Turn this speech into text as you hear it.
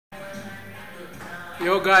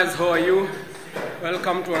Yo guys, how are you?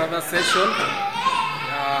 Welcome to another session.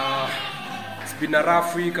 It's been a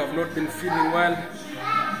rough week. I've not been feeling well,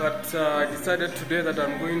 but I decided today that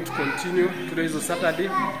I'm going to continue. Today is a Saturday,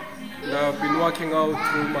 and I've been working out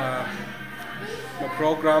through my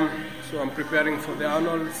program, so I'm preparing for the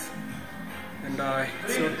Arnold's, and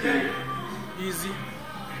it's not been easy.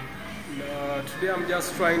 And, today I'm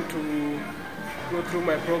just trying to go through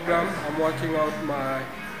my program. I'm working out my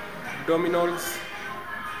abdominals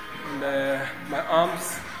and my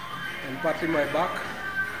arms and partly my back,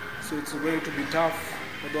 so it's going to be tough,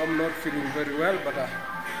 although I'm not feeling very well, but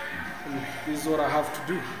this is what I have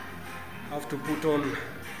to do. I have to put on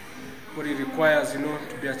what it requires, to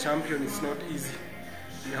be a champion. It's not easy.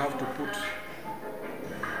 You have to put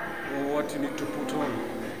what you need to put on.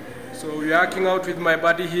 So we're working out with my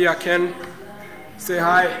buddy here, Ken. Say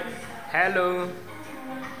hi. Hello.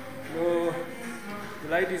 No, the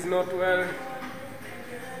light is not well.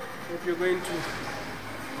 Hope you're going to.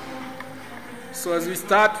 So as we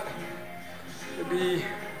start, maybe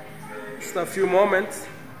just a few moments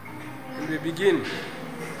and we begin.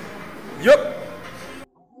 Yup.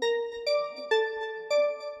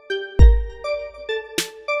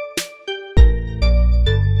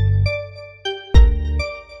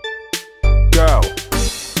 Go.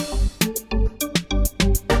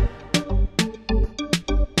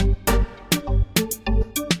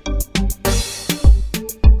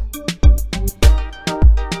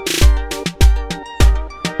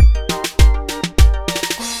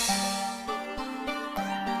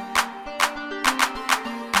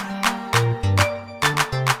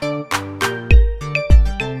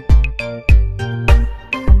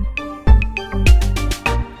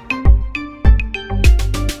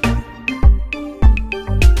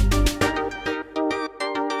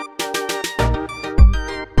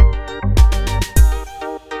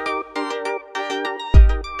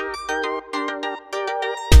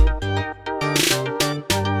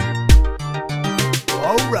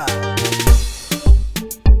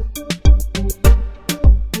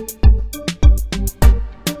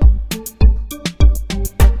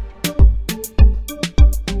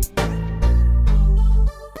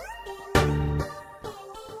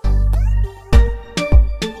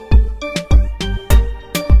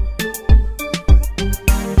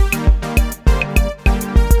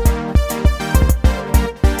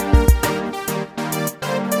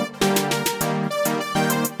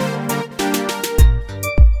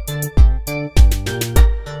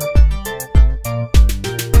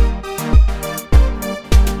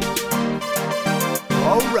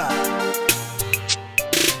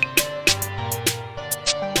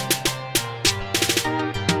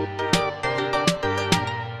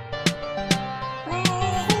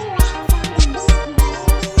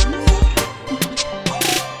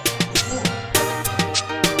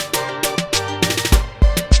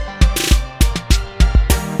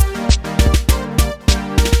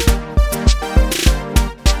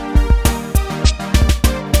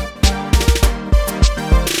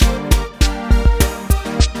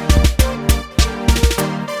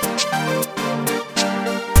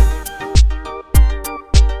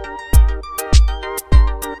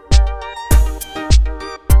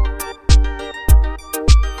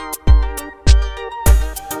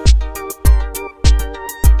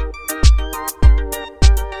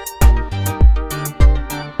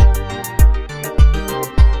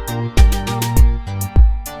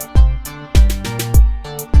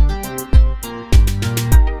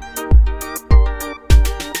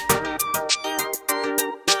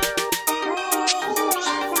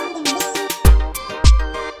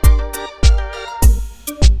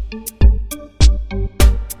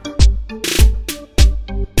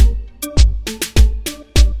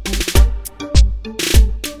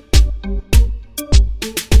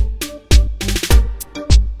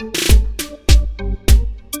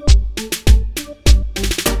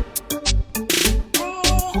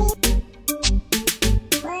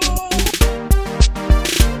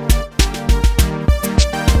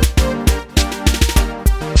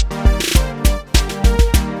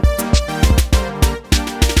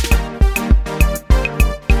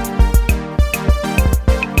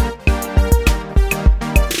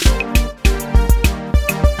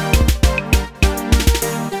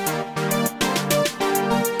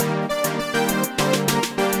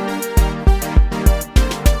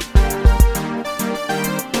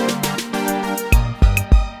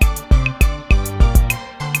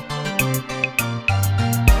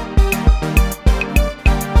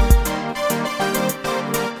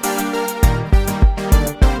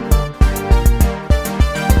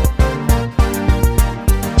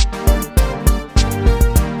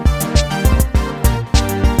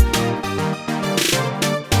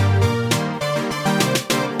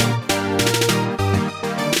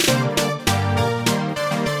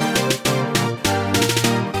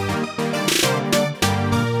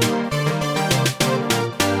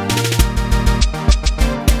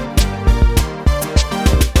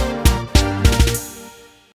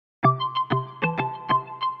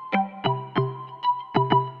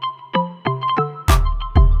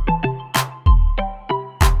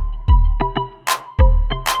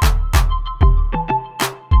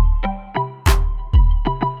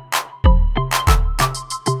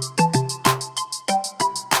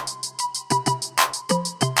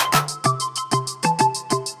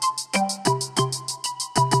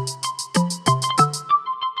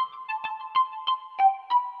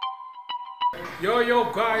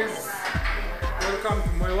 Yo guys, welcome to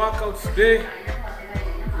my workout today.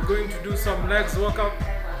 We're going to do some legs workout.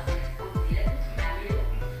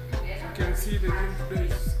 As you can see, the gym today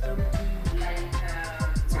is empty.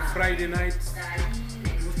 It's a Friday night.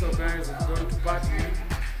 Most of the guys are going to party.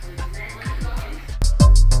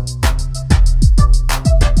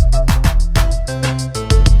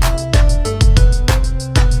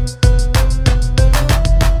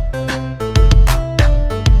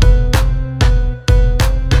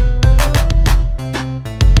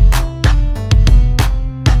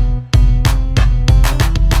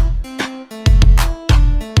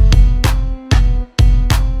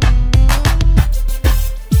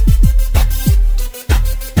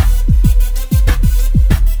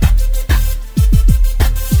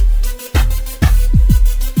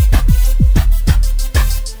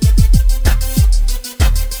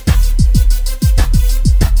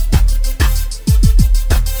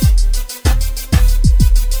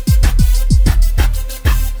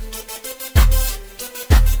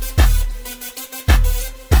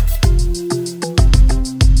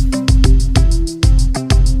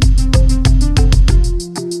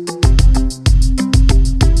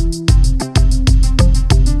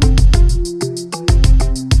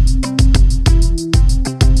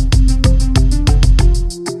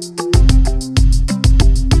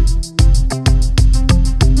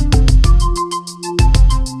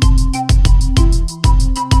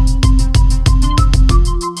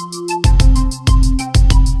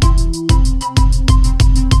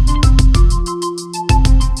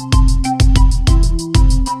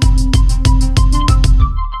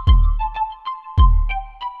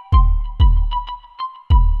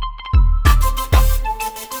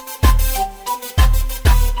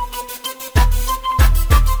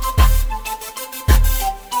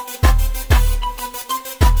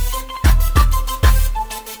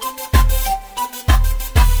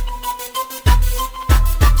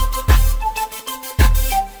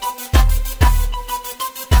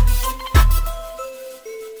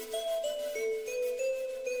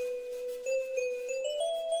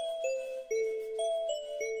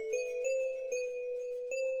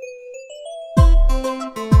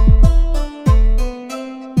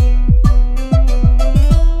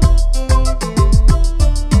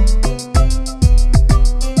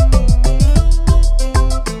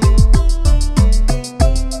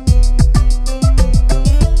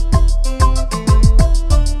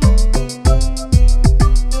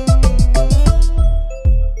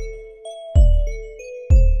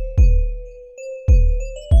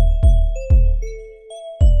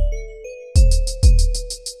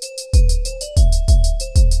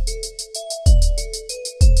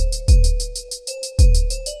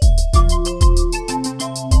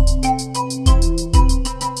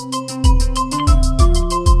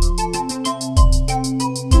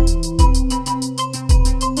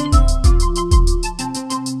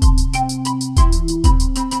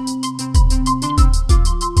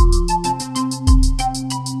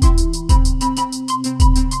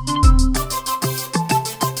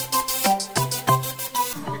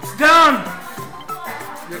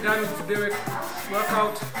 We're done with today's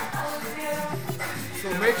workout. So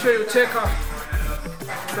make sure you check out,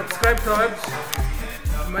 subscribe to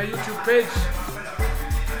my YouTube page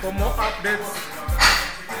for more updates,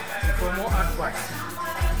 for more advice.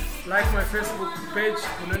 Like my Facebook page,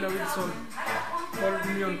 Munene Wilson.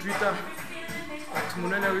 Follow me on Twitter at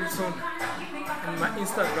Munene Wilson, and my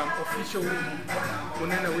Instagram official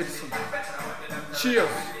Munene Wilson. Cheers.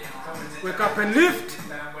 Wake up and lift.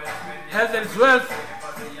 Health and wealth.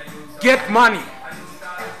 Get money.